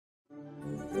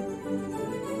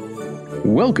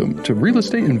Welcome to Real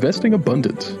Estate Investing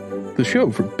Abundance, the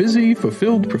show for busy,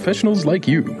 fulfilled professionals like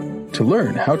you to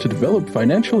learn how to develop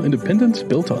financial independence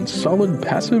built on solid,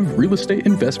 passive real estate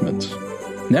investments.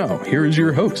 Now, here is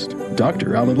your host,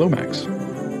 Dr. Alan Lomax.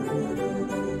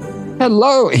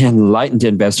 Hello, enlightened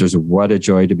investors. What a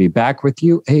joy to be back with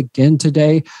you again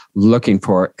today, looking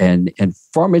for an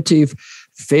informative,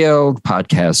 filled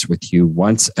podcast with you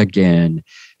once again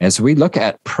as we look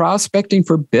at prospecting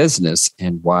for business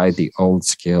and why the old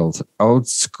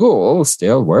school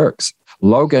still works.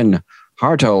 Logan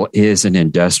Hartle is an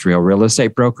industrial real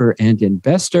estate broker and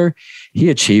investor. He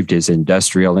achieved his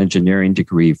industrial engineering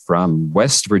degree from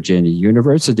West Virginia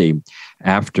University.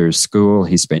 After school,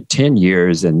 he spent 10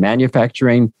 years in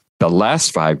manufacturing. The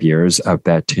last 5 years of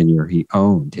that tenure, he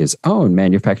owned his own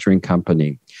manufacturing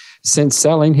company. Since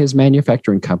selling his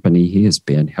manufacturing company, he has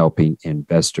been helping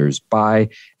investors buy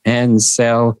and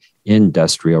sell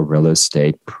industrial real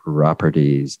estate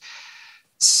properties.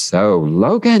 So,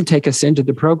 Logan, take us into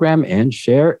the program and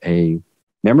share a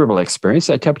memorable experience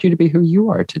that helped you to be who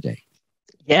you are today.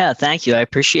 Yeah, thank you. I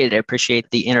appreciate it. I appreciate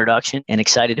the introduction and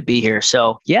excited to be here.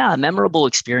 So yeah, a memorable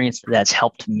experience that's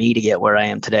helped me to get where I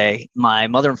am today. My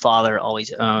mother and father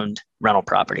always owned rental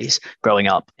properties growing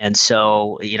up. And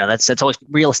so, that's always,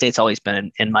 real estate's always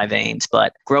been in my veins.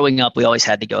 But growing up, we always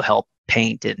had to go help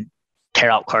paint and tear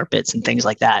out carpets and things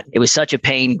like that. It was such a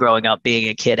pain growing up, being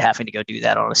a kid, having to go do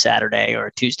that on a Saturday or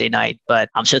a Tuesday night. But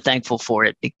I'm so thankful for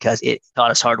it because it taught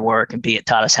us hard work, and it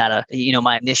taught us how to,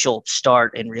 my initial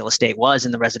start in real estate was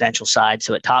in the residential side.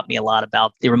 So it taught me a lot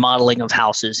about the remodeling of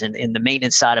houses and the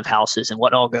maintenance side of houses and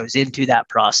what all goes into that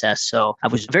process. So I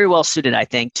was very well suited, I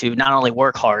think, to not only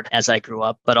work hard as I grew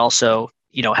up, but also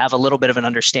have a little bit of an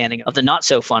understanding of the not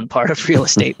so fun part of real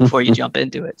estate before you jump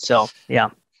into it. So, yeah.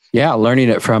 Yeah, learning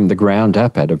it from the ground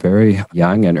up at a very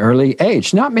young and early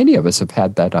age. Not many of us have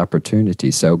had that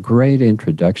opportunity. So great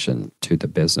introduction to the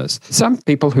business. Some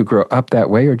people who grow up that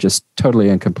way are just totally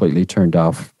and completely turned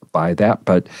off by that.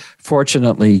 But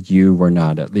fortunately, you were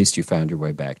not. At least you found your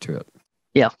way back to it.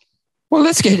 Yeah. Well,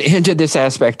 let's get into this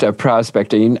aspect of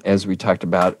prospecting, as we talked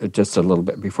about just a little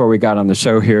bit before we got on the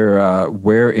show here.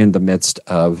 We're in the midst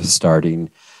of starting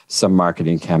some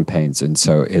marketing campaigns. And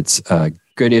so it's a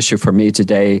good issue for me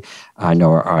today. I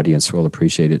know our audience will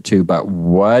appreciate it too. But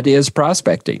what is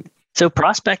prospecting? So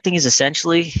prospecting is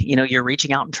essentially, you're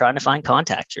reaching out and trying to find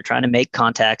contacts. You're trying to make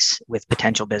contacts with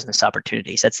potential business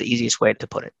opportunities. That's the easiest way to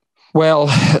put it. Well,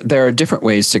 there are different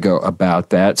ways to go about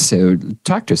that. So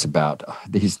talk to us about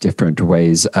these different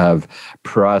ways of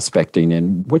prospecting,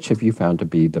 and which have you found to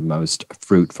be the most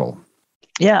fruitful?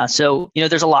 Yeah. So,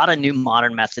 there's a lot of new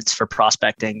modern methods for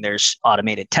prospecting. There's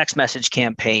automated text message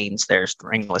campaigns. There's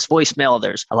ringless voicemail.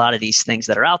 There's a lot of these things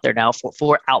that are out there now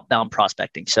for outbound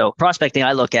prospecting. So prospecting,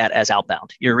 I look at as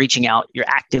outbound. You're reaching out, you're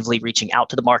actively reaching out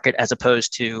to the market, as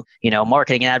opposed to,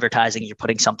 marketing and advertising. You're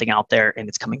putting something out there and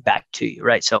it's coming back to you,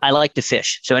 right? So I like to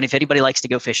fish. So, and if anybody likes to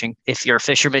go fishing, if you're a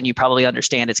fisherman, you probably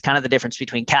understand it's kind of the difference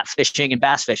between catfishing and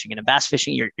bass fishing. And in bass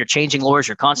fishing, you're changing lures,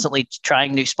 you're constantly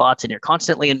trying new spots, and you're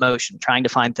constantly in motion, trying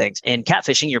to find things. In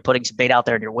catfishing, you're putting some bait out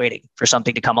there and you're waiting for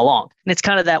something to come along. And it's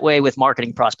kind of that way with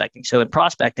marketing prospecting. So in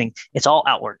prospecting, it's all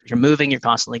outward. You're moving, you're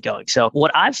constantly going. So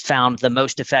what I've found the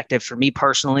most effective for me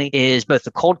personally is both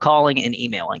the cold calling and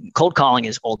emailing. Cold calling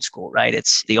is old school, right?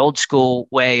 It's the old school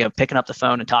way of picking up the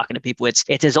phone and talking to people. It's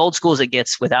as old school as it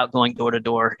gets without going door to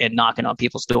door and knocking on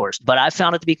people's doors. But I've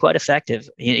found it to be quite effective,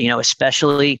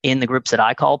 especially in the groups that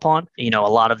I call upon. A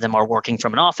lot of them are working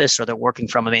from an office or they're working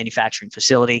from a manufacturing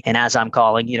facility. And as I'm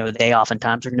calling, they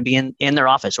oftentimes are going to be in their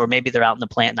office, or maybe they're out in the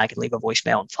plant and I can leave a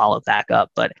voicemail and follow back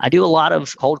up. But I do a lot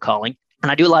of cold calling. And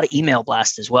I do a lot of email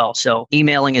blasts as well. So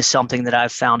emailing is something that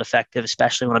I've found effective,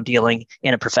 especially when I'm dealing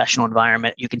in a professional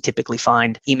environment. You can typically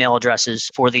find email addresses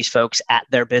for these folks at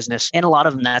their business. And a lot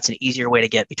of them, that's an easier way to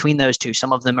get between those two.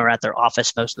 Some of them are at their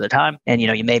office most of the time. And,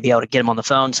 you may be able to get them on the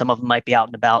phone. Some of them might be out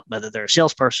and about, whether they're a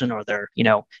salesperson or they're,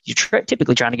 you're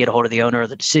typically trying to get a hold of the owner or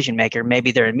the decision maker.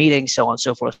 Maybe they're in meetings, so on and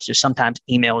so forth. So sometimes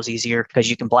email is easier because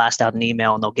you can blast out an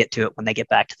email and they'll get to it when they get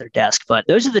back to their desk. But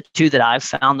those are the two that I've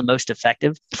found the most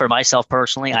effective for myself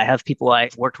personally. I have people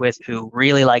I've worked with who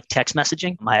really like text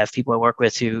messaging. I have people I work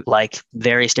with who like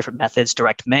various different methods,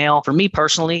 direct mail. For me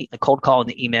personally, the cold call and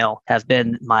the email have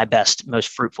been my best, most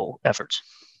fruitful efforts.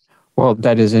 Well,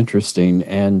 that is interesting.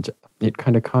 And it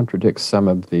kind of contradicts some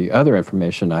of the other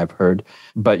information I've heard.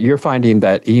 But you're finding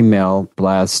that email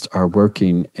blasts are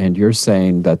working, and you're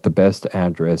saying that the best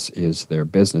address is their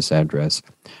business address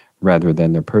rather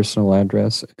than their personal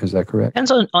address. Is that correct? Depends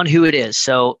on who it is.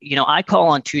 So, I call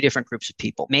on two different groups of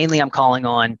people. Mainly,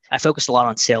 I focus a lot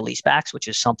on sale leasebacks, which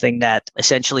is something that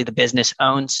essentially the business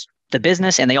owns the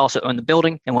business and they also own the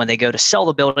building. And when they go to sell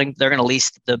the building, they're going to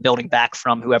lease the building back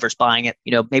from whoever's buying it.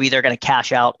 Maybe they're going to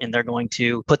cash out and they're going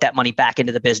to put that money back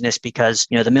into the business because,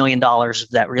 the $1 million of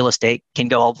that real estate can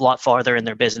go a lot farther in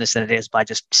their business than it is by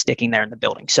just sticking there in the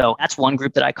building. So that's one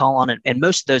group that I call on. And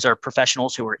most of those are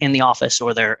professionals who are in the office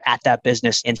or they're at that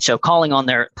business. And so calling on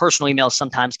their personal emails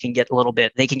sometimes can get a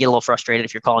little frustrated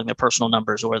if you're calling their personal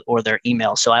numbers or their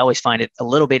emails. So I always find it a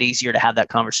little bit easier to have that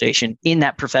conversation in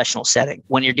that professional setting.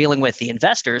 When you're dealing with the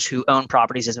investors who own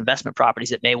properties as investment properties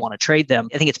that may want to trade them,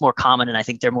 I think it's more common and I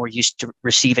think they're more used to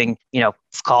receiving,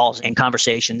 calls and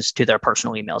conversations to their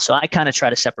personal emails. So I kind of try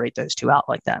to separate those two out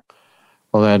like that.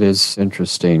 Well, that is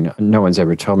interesting. No one's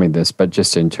ever told me this, but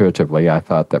just intuitively, I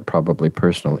thought that probably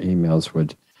personal emails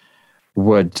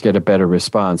would get a better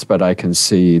response. But I can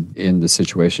see in the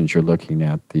situations you're looking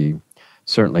at,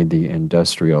 certainly the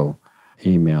industrial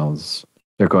emails,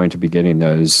 they're going to be getting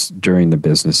those during the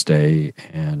business day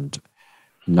and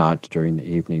not during the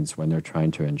evenings when they're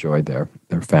trying to enjoy their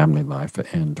family life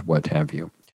and what have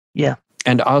you. Yeah.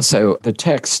 And also the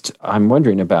text, I'm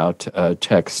wondering about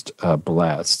text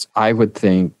blasts. I would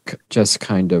think just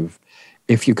kind of,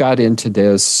 if you got into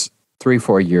this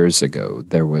 3-4 years ago,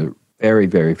 there were very,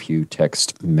 very few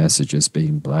text messages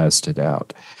being blasted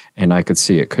out. And I could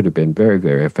see it could have been very,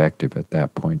 very effective at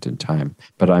that point in time.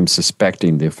 But I'm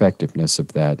suspecting the effectiveness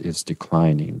of that is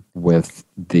declining with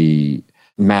the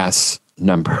mass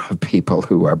number of people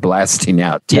who are blasting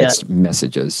out text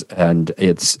messages. And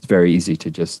it's very easy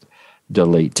to just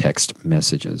delete text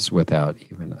messages without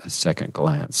even a second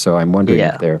glance. So I'm wondering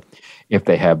if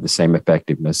they have the same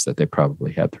effectiveness that they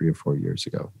probably had 3 or 4 years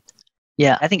ago.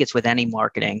 Yeah, I think it's with any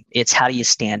marketing. It's how do you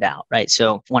stand out, right?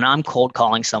 So when I'm cold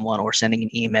calling someone or sending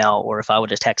an email, or if I would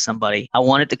just text somebody, I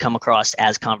want it to come across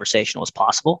as conversational as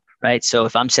possible, right? So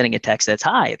if I'm sending a text that's,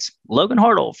 hi, it's Logan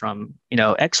Hartle from,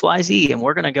 XYZ, and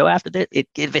we're going to go after that.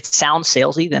 If it sounds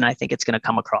salesy, then I think it's going to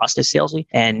come across as salesy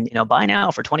and, buy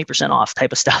now for 20% off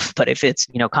type of stuff. But if it's,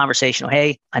 conversational,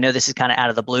 hey, I know this is kind of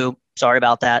out of the blue. Sorry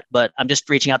about that, but I'm just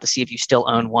reaching out to see if you still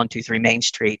own 123 Main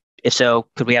Street. If so,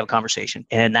 could we have a conversation?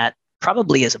 And that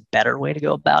probably is a better way to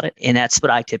go about it. And that's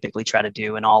what I typically try to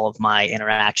do in all of my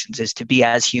interactions, is to be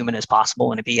as human as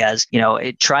possible and to be as,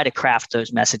 try to craft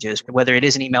those messages, whether it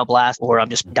is an email blast or I'm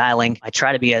just dialing. I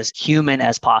try to be as human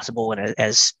as possible and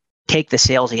as take the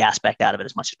salesy aspect out of it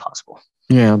as much as possible.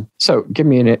 Yeah. So give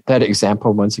me that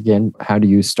example once again. How do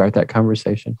you start that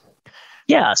conversation?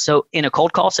 Yeah. So in a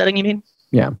cold call setting, you mean?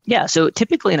 Yeah. Yeah. So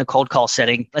typically in a cold call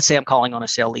setting, let's say I'm calling on a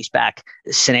sale leaseback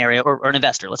scenario or an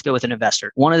investor. Let's go with an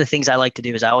investor. One of the things I like to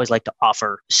do is I always like to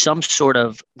offer some sort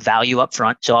of value up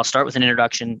front. So I'll start with an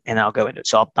introduction and I'll go into it.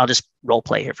 So I'll just role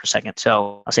play here for a second.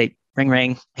 So I'll say, ring,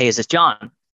 ring. Hey, is this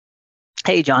John?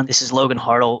 Hey, John, this is Logan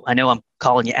Hartle. I know I'm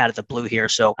calling you out of the blue here,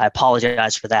 so I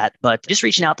apologize for that. But just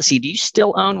reaching out to see, do you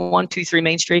still own 123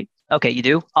 Main Street? Okay, you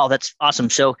do? Oh, that's awesome.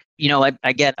 So, I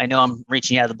know I'm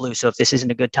reaching out of the blue. So if this isn't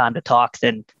a good time to talk,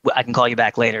 then I can call you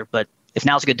back later. But if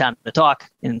now's a good time to talk,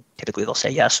 and typically they'll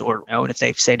say yes or no. And if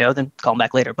they say no, then call them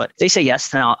back later. But if they say yes,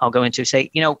 then I'll go into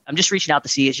say, I'm just reaching out to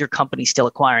see, is your company still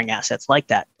acquiring assets like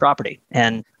that property?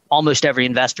 And almost every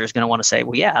investor is going to want to say,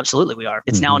 well, yeah, absolutely we are.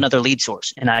 It's now another lead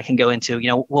source. And I can go into,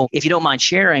 well, if you don't mind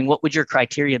sharing, what would your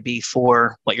criteria be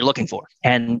for what you're looking for?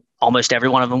 And almost every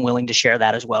one of them willing to share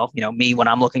that as well. Me, when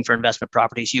I'm looking for investment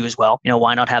properties, you as well.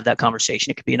 Why not have that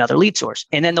conversation? It could be another lead source.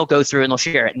 And then they'll go through and they'll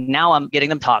share it. Now I'm getting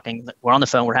them talking. We're on the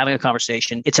phone. We're having a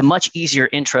conversation. It's a much easier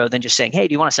intro than just saying, hey,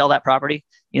 do you want to sell that property?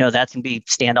 That can be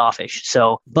standoffish.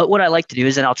 So, but what I like to do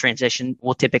is then I'll transition.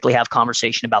 We'll typically have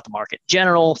conversation about the market in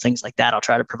general, things like that. I'll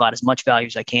try to provide as much value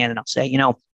as I can. And I'll say,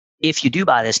 if you do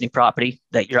buy this new property,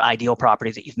 that your ideal property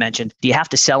that you've mentioned, do you have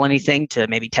to sell anything to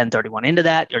maybe 1031 into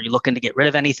that? Are you looking to get rid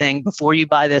of anything before you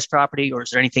buy this property? Or is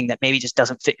there anything that maybe just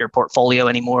doesn't fit your portfolio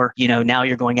anymore? Now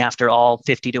you're going after all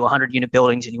 50 to 100 unit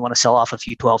buildings and you want to sell off a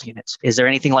few 12 units. Is there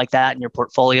anything like that in your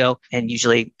portfolio? And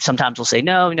usually sometimes we'll say,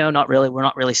 no, not really. We're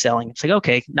not really selling. It's like,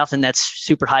 okay, nothing that's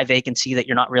super high vacancy that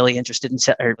you're not really interested in,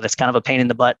 or that's kind of a pain in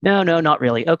the butt. No, not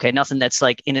really. Okay, nothing that's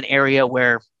like in an area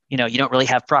where you don't really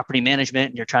have property management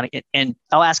and you're trying to get, and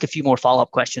I'll ask a few more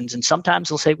follow-up questions. And sometimes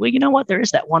they'll say, well, you know what, there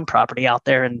is that one property out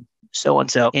there and so.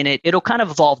 And it'll kind of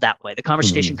evolve that way. The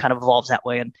conversation kind of evolves that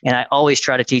way. And I always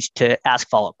try to teach to ask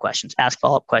follow-up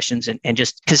questions and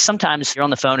just because sometimes you're on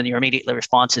the phone and your immediate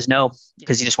response is no,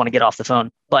 because you just want to get off the phone.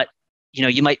 But,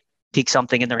 you might pique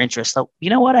something in their interest. So, you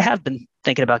know what, I have been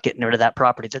thinking about getting rid of that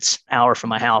property that's an hour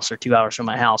from my house or 2 hours from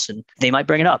my house. And they might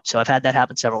bring it up. So I've had that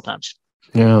happen several times.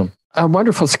 Yeah. A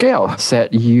wonderful skill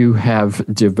set you have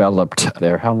developed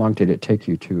there. How long did it take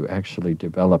you to actually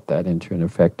develop that into an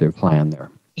effective plan there?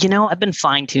 I've been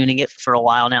fine tuning it for a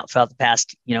while now, throughout the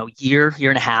past, year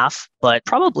and a half, but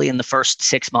probably in the first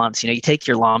 6 months, you take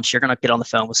your lumps, you're going to get on the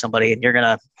phone with somebody and you're going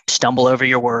to stumble over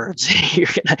your words. you're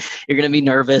going to be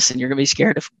nervous and you're going to be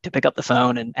scared to pick up the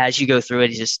phone. And as you go through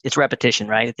it, it's repetition,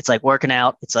 right? It's like working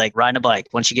out. It's like riding a bike.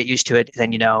 Once you get used to it,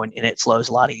 then and it flows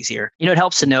a lot easier. It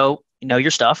helps to know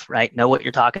your stuff, right? Know what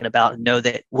you're talking about and know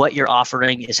that what you're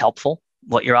offering is helpful.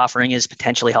 What you're offering is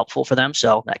potentially helpful for them.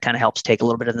 So that kind of helps take a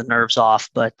little bit of the nerves off.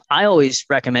 But I always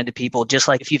recommend to people, just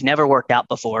like if you've never worked out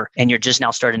before and you're just now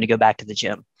starting to go back to the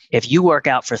gym, if you work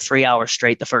out for 3 hours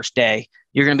straight the first day,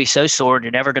 you're going to be so sore,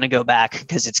 you're never going to go back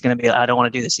because it's going to be, I don't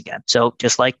want to do this again. So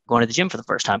just like going to the gym for the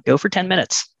first time, go for 10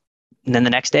 minutes. And then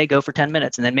the next day, go for 10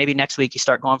 minutes. And then maybe next week, you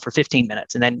start going for 15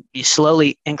 minutes. And then you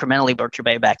slowly, incrementally work your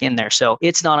way back in there. So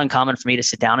it's not uncommon for me to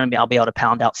sit down and I'll be able to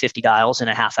pound out 50 dials in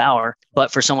a half hour.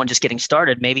 But for someone just getting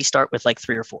started, maybe start with like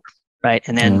 3 or 4, right?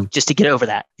 And then just to get over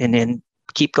that and then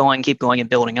keep going and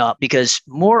building up. Because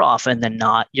more often than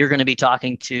not, you're going to be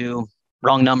talking to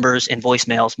wrong numbers and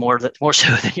voicemails more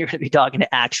so than you're going to be talking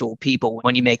to actual people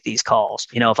when you make these calls.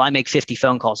 If I make 50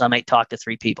 phone calls, I might talk to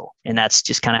 3 people. And that's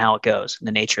just kind of how it goes,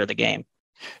 the nature of the game.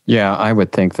 Yeah, I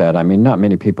would think that. I mean, not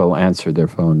many people answer their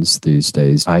phones these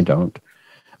days. I don't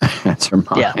answer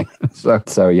mine. Yeah.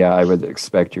 So yeah, I would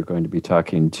expect you're going to be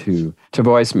talking to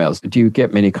voicemails. Do you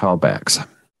get many callbacks?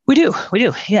 We do.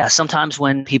 Yeah. Sometimes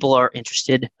when people are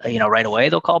interested, right away,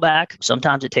 they'll call back.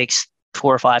 Sometimes it takes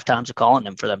 4 or 5 times of calling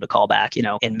them for them to call back,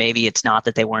 and maybe it's not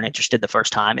that they weren't interested the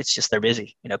first time. It's just they're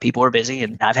busy. People are busy.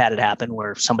 And I've had it happen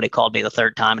where somebody called me the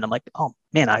third time and I'm like, oh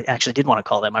man, I actually did want to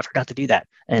call them. I forgot to do that.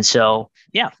 And so,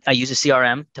 yeah, I use a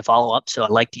CRM to follow up. So I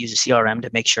like to use a CRM to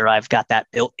make sure I've got that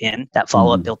built in, that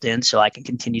follow-up built in so I can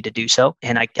continue to do so.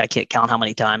 And I can't count how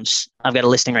many times I've got a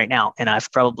listing right now. And I've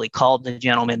probably called the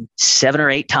gentleman 7 or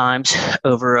 8 times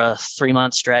over a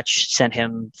 3-month stretch, sent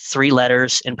him 3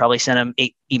 letters and probably sent him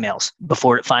 8 emails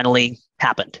before it finally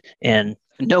happened. And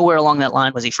nowhere along that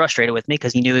line was he frustrated with me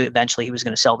because he knew eventually he was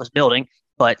going to sell this building.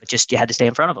 But just you had to stay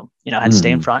in front of him. I had to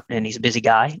stay in front, and he's a busy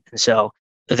guy. And so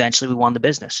eventually we won the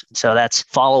business. So that's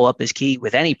follow-up is key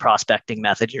with any prospecting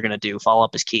method you're going to do.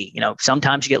 Follow-up is key.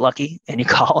 Sometimes you get lucky and you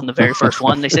call on the very first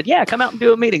one. They said, yeah, come out and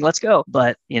do a meeting. Let's go.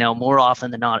 But, more often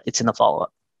than not, it's in the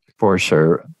follow-up. For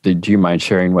sure. Do you mind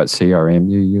sharing what CRM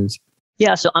you use?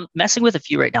 Yeah, so I'm messing with a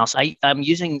few right now. So I'm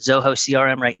using Zoho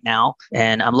CRM right now,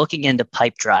 and I'm looking into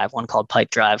Pipedrive. One called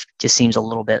Pipedrive just seems a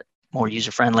little bit more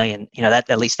user-friendly. And, that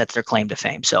at least that's their claim to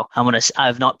fame. So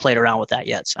I've not played around with that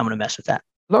yet. So I'm going to mess with that.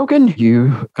 Logan,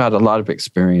 you got a lot of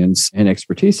experience and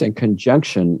expertise in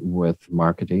conjunction with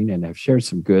marketing and have shared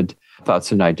some good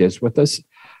thoughts and ideas with us.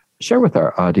 Share with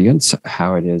our audience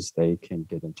how it is they can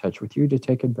get in touch with you to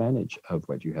take advantage of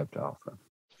what you have to offer.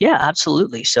 Yeah,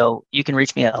 absolutely. So you can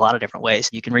reach me a lot of different ways.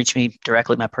 You can reach me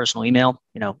directly, my personal email,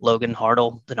 Logan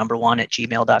Hartle, 1 at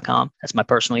gmail.com. That's my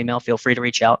personal email. Feel free to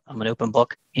reach out. I'm an open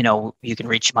book. You can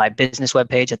reach my business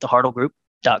webpage at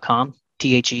thehartlegroup.com,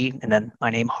 THE, and then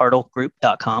my name,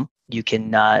 hartlegroup.com. You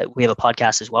can, we have a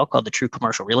podcast as well called the True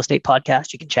Commercial Real Estate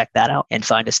Podcast. You can check that out and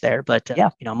find us there. But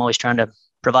I'm always trying to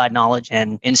provide knowledge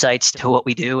and insights to what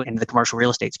we do in the commercial real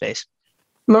estate space.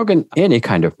 Logan, any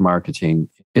kind of marketing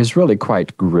is really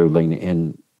quite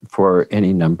grueling for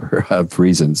any number of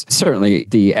reasons. Certainly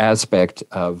the aspect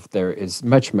of there is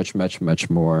much, much, much,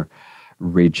 much more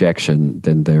rejection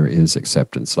than there is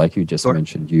acceptance. Like you just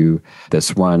mentioned,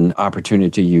 this one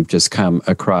opportunity you've just come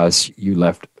across, you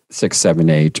left 6, 7,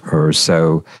 8 or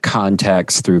so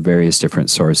contacts through various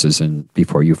different sources and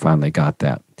before you finally got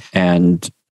that. And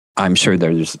I'm sure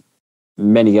there's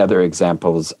many other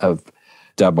examples of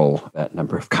double that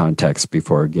number of contacts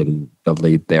before getting the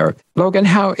lead there. Logan,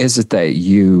 how is it that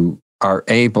you are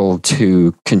able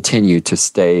to continue to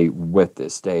stay with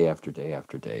this day after day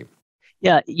after day?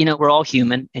 Yeah, we're all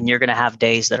human and you're going to have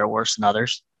days that are worse than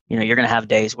others. You're going to have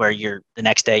days where the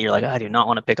next day you're like, I do not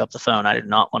want to pick up the phone. I do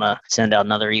not want to send out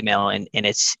another email. And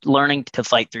it's learning to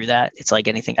fight through that. It's like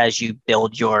anything, as you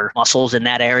build your muscles in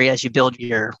that area, as you build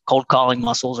your cold calling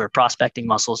muscles or prospecting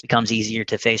muscles, it becomes easier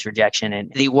to face rejection. And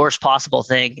the worst possible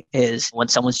thing is when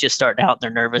someone's just starting out, they're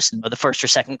nervous and the first or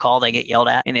second call, they get yelled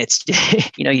at. And it's,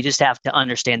 you just have to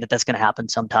understand that that's going to happen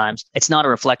sometimes. It's not a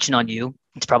reflection on you.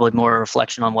 It's probably more a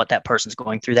reflection on what that person's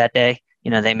going through that day.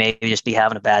 They may just be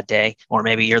having a bad day, or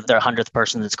maybe you're their 100th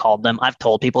person that's called them. I've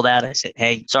told people that. I said,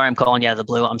 hey, sorry, I'm calling you out of the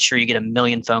blue. I'm sure you get a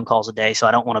million phone calls a day, so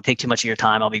I don't want to take too much of your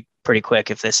time. I'll be pretty quick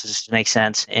if makes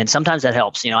sense. And sometimes that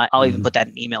helps. I'll even put that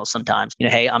in emails sometimes.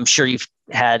 Hey, I'm sure you've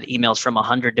had emails from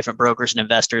 100 different brokers and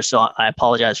investors, so I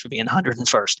apologize for being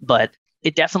 101st. But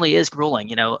It definitely is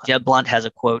grueling. Jeb Blunt has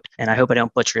a quote, and I hope I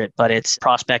don't butcher it, but it's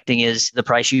prospecting is the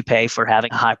price you pay for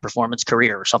having a high performance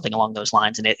career or something along those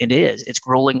lines. And it is. It's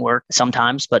grueling work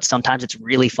sometimes, but sometimes it's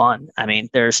really fun. I mean,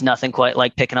 there's nothing quite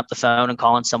like picking up the phone and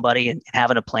calling somebody and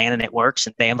having a plan and it works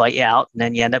and they invite you out and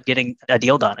then you end up getting a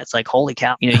deal done. It's like, holy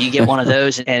cow, you get one of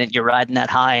those and you're riding that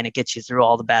high and it gets you through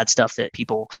all the bad stuff that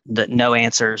the no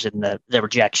answers and the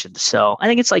rejections. So I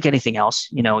think it's like anything else.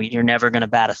 You're never going to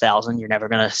bat 1,000. You're never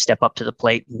going to step up to the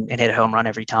plate and hit a home run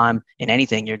every time in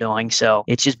anything you're doing. So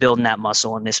it's just building that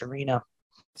muscle in this arena.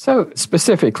 So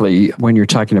specifically, when you're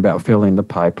talking about filling the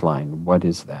pipeline, what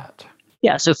is that?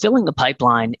 Yeah. So filling the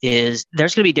pipeline there's going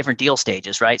to be different deal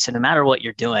stages, right? So no matter what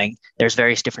you're doing, there's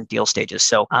various different deal stages.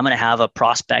 So I'm going to have a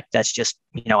prospect that's just,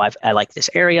 I like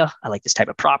this area. I like this type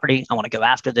of property. I want to go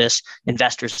after this.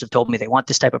 Investors have told me they want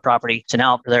this type of property. So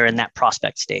now they're in that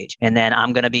prospect stage. And then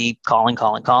I'm going to be calling.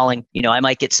 I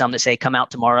might get some that say, come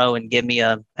out tomorrow and give me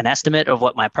an estimate of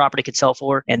what my property could sell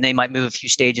for. And they might move a few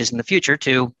stages in the future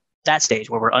to that stage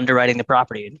where we're underwriting the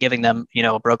property and giving them,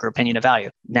 a broker opinion of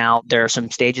value. Now there are some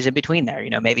stages in between there.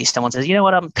 Maybe someone says,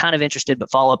 I'm kind of interested,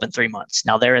 but follow up in 3 months.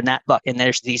 Now they're in that bucket and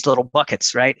there's these little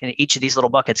buckets, right? And each of these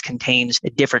little buckets contains a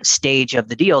different stage of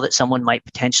the deal that someone might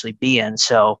potentially be in.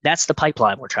 So that's the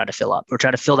pipeline we're trying to fill up. We're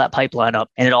trying to fill that pipeline up.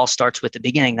 And it all starts with the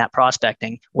beginning, that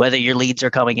prospecting, whether your leads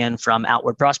are coming in from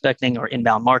outward prospecting or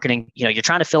inbound marketing, you're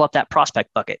trying to fill up that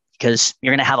prospect bucket because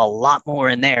you're going to have a lot more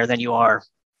in there than you are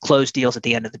closed deals at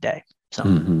the end of the day. So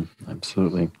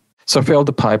Absolutely. So fill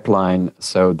the pipeline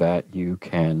so that you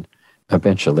can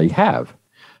eventually have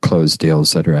closed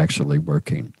deals that are actually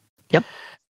working. Yep.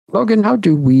 Logan, how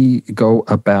do we go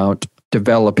about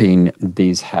developing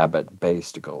these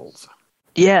habit-based goals?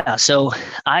 Yeah. So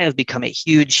I have become a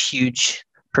huge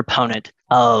proponent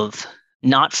of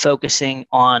not focusing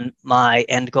on my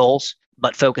end goals,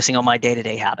 but focusing on my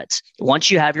day-to-day habits. Once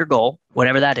you have your goal,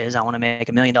 whatever that is, I want to make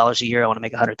 $1 million a year, I want to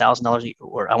make $100,000 a year,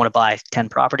 or I want to buy 10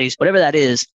 properties, whatever that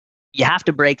is, you have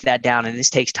to break that down. And this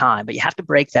takes time, but you have to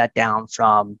break that down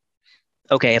from,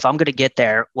 okay, if I'm going to get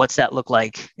there, what's that look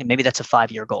like? And maybe that's a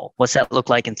 5-year goal. What's that look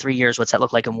like in 3 years? What's that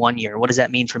look like in 1 year? What does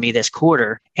that mean for me this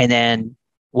quarter? And then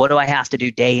what do I have to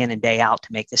do day in and day out to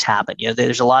make this happen?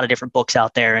 There's a lot of different books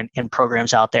out there and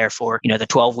programs out there for, the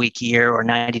 12-week year or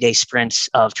 90-day sprints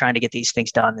of trying to get these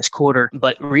things done this quarter.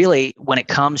 But really, when it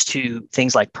comes to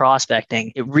things like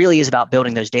prospecting, it really is about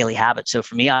building those daily habits. So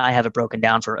for me, I have it broken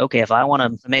down for, okay, if I want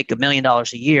to make $1 million a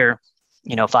year,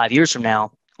 5 years from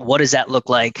now, what does that look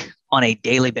like on a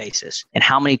daily basis? And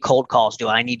how many cold calls do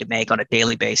I need to make on a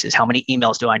daily basis? How many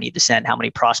emails do I need to send? How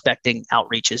many prospecting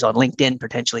outreaches on LinkedIn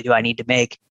potentially do I need to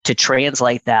make to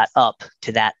translate that up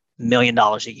to that $1 million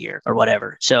a year or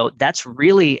whatever? So that's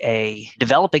really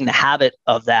developing the habit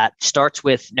of that starts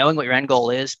with knowing what your end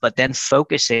goal is, but then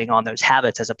focusing on those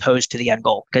habits as opposed to the end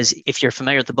goal. Because if you're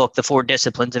familiar with the book, The 4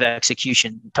 Disciplines of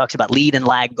Execution, it talks about lead and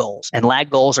lag goals, and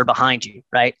lag goals are behind you,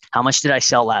 right? How much did I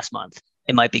sell last month?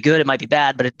 It might be good, it might be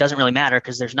bad, but it doesn't really matter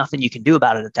because there's nothing you can do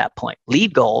about it at that point.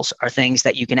 Lead goals are things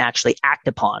that you can actually act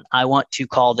upon. I want to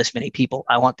call this many people.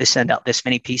 I want to send out this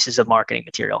many pieces of marketing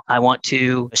material. I want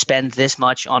to spend this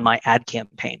much on my ad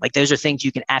campaign. Like those are things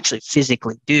you can actually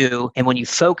physically do. And when you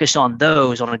focus on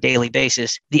those on a daily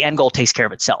basis, the end goal takes care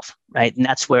of itself, right? And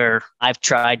that's where I've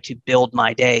tried to build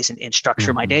my days and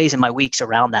structure my days and my weeks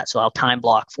around that. So I'll time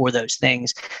block for those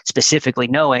things, specifically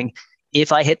knowing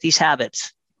if I hit these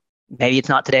habits, maybe it's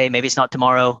not today, maybe it's not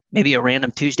tomorrow, maybe a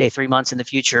random Tuesday, 3 months in the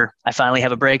future, I finally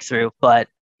have a breakthrough. But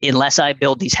unless I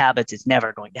build these habits, it's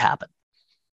never going to happen.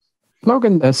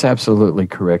 Logan, that's absolutely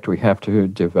correct. We have to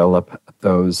develop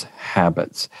those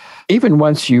habits. Even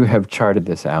once you have charted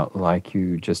this out, like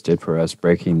you just did for us,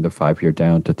 breaking the 5-year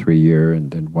down to 3-year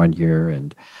and then 1 year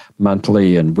and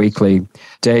monthly and weekly,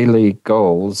 daily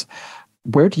goals,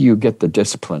 where do you get the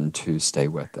discipline to stay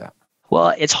with that?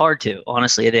 Well, it's hard to,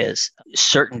 honestly, it is.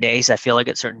 Certain days I feel like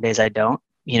it, certain days I don't.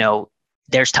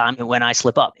 There's time when I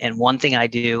slip up. And one thing I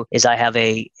do is I have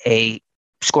a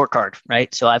scorecard,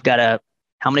 right? So I've got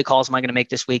how many calls am I going to make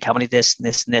this week? How many this and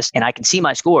this and this? And I can see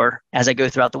my score as I go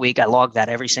throughout the week. I log that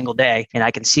every single day. And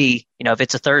I can see, if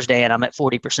it's a Thursday and I'm at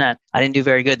 40%, I didn't do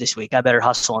very good this week. I better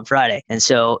hustle on Friday. And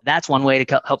so that's one way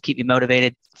to help keep you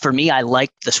motivated. For me, I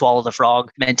like the swallow the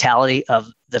frog mentality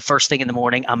of the first thing in the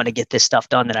morning, I'm going to get this stuff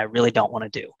done that I really don't want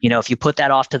to do. If you put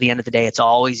that off to the end of the day, it's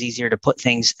always easier to put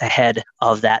things ahead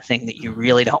of that thing that you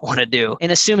really don't want to do.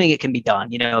 And assuming it can be done,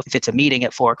 if it's a meeting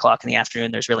at 4:00 in the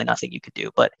afternoon, there's really nothing you could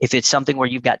do. But if it's something where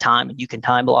you've got time and you can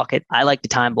time block it, I like to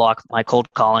time block my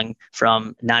cold calling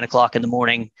from 9:00 in the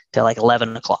morning to like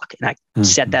 11 o'clock. And I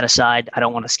set that aside. I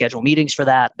don't want to schedule meetings for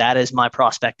that. That is my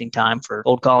prospecting time for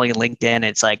cold calling and LinkedIn.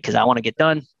 It's like, because I want to get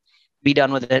done, be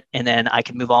done with it, and then I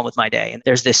can move on with my day. And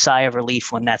there's this sigh of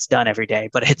relief when that's done every day.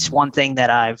 But it's one thing that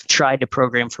I've tried to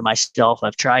program for myself.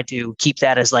 I've tried to keep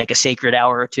that as like a sacred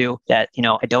hour or two that,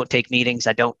 I don't take meetings.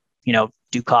 I don't,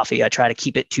 do coffee. I try to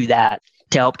keep it to that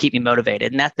to help keep me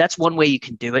motivated. And that's one way you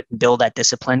can do it and build that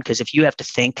discipline. Because if you have to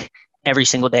think every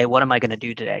single day, what am I going to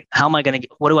do today?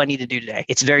 What do I need to do today?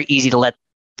 It's very easy to let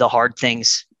the hard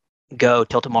things go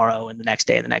till tomorrow and the next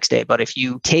day and the next day. But if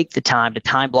you take the time to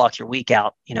time block your week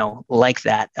out, like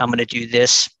that, I'm going to do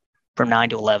this from 9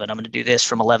 to 11. I'm going to do this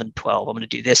from 11 to 12. I'm going to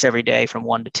do this every day from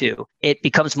 1 to 2. It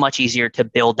becomes much easier to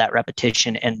build that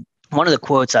repetition. And one of the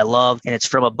quotes I love, and it's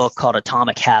from a book called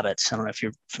Atomic Habits. I don't know if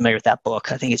you're familiar with that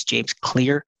book. I think it's James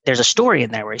Clear. There's a story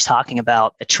in there where he's talking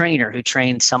about a trainer who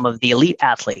trained some of the elite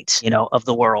athletes, of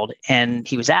the world. And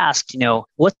he was asked,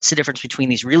 what's the difference between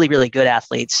these really, really good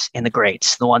athletes and the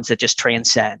greats, the ones that just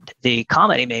transcend? The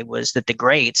comment he made was that the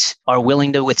greats are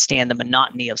willing to withstand the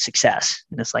monotony of success.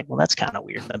 And it's like, well, that's kind of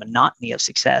weird. The monotony of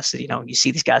success. You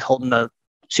see these guys holding the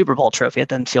Super Bowl trophy. It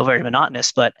doesn't feel very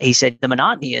monotonous, but he said the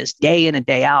monotony is day in and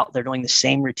day out. They're doing the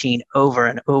same routine over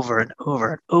and over and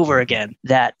over and over again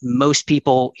that most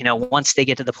people, once they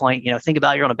get to the point, think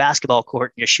about you're on a basketball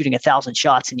court, and you're shooting 1,000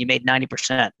 shots and you made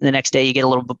 90%. And the next day you get a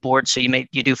little bit bored. So you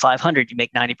do 500, you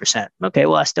make 90%. Okay,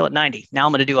 well, I'm still at 90. Now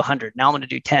I'm going to do 100. Now I'm going to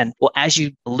do 10. Well, as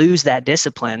you lose that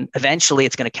discipline, eventually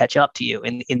it's going to catch up to you.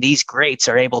 And these greats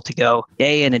are able to go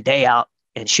day in and day out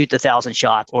and shoot the 1,000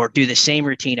 shots or do the same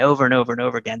routine over and over and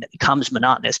over again that becomes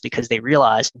monotonous because they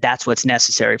realize that's what's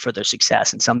necessary for their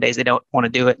success. And some days they don't want to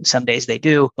do it and some days they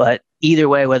do, but either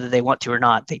way, whether they want to or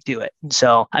not, they do it. And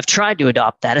so I've tried to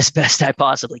adopt that as best I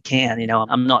possibly can.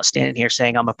 I'm not standing here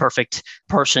saying I'm a perfect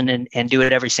person and do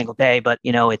it every single day, but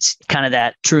it's kind of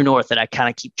that true north that I kind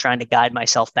of keep trying to guide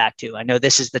myself back to. I know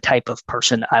this is the type of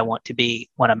person I want to be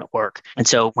when I'm at work. And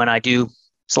so when I do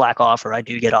slack off or I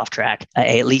do get off track,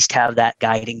 I at least have that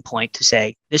guiding point to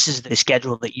say, this is the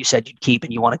schedule that you said you'd keep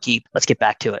and you want to keep. Let's get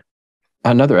back to it.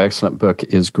 Another excellent book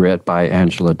is Grit by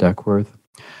Angela Duckworth.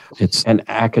 It's an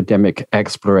academic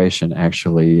exploration,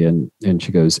 actually, and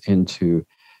she goes into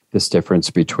this difference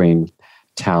between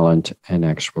talent and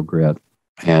actual grit.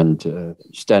 And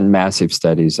she's done massive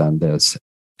studies on this.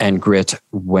 And grit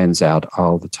wins out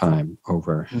all the time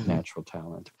over natural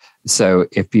talent. So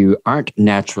if you aren't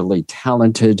naturally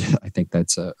talented, I think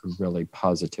that's a really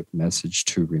positive message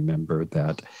to remember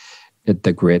that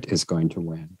the grit is going to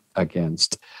win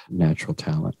against natural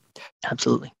talent.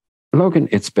 Absolutely. Logan,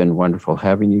 it's been wonderful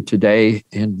having you today.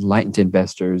 Enlightened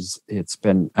Investors. It's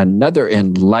been another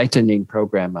enlightening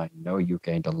program. I know you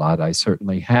gained a lot. I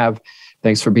certainly have.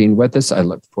 Thanks for being with us. I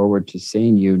look forward to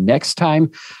seeing you next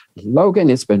time. Logan,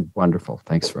 it's been wonderful.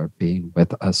 Thanks for being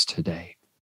with us today.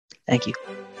 Thank you.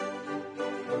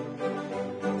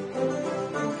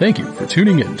 Thank you for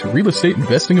tuning in to Real Estate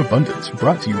Investing Abundance,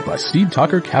 brought to you by Steve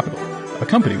Talker Capital, a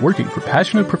company working for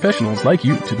passionate professionals like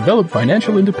you to develop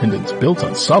financial independence built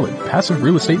on solid, passive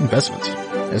real estate investments.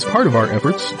 As part of our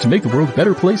efforts to make the world a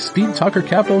better place, Steve Talker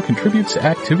Capital contributes to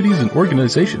activities and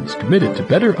organizations committed to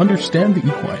better understand the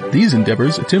equine. These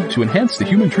endeavors attempt to enhance the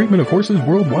human treatment of horses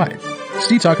worldwide.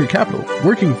 Steve Talker Capital,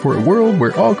 working for a world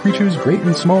where all creatures, great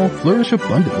and small, flourish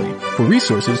abundantly. For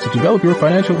resources to develop your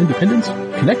financial independence,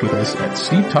 connect with us at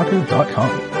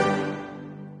stevetalker.com.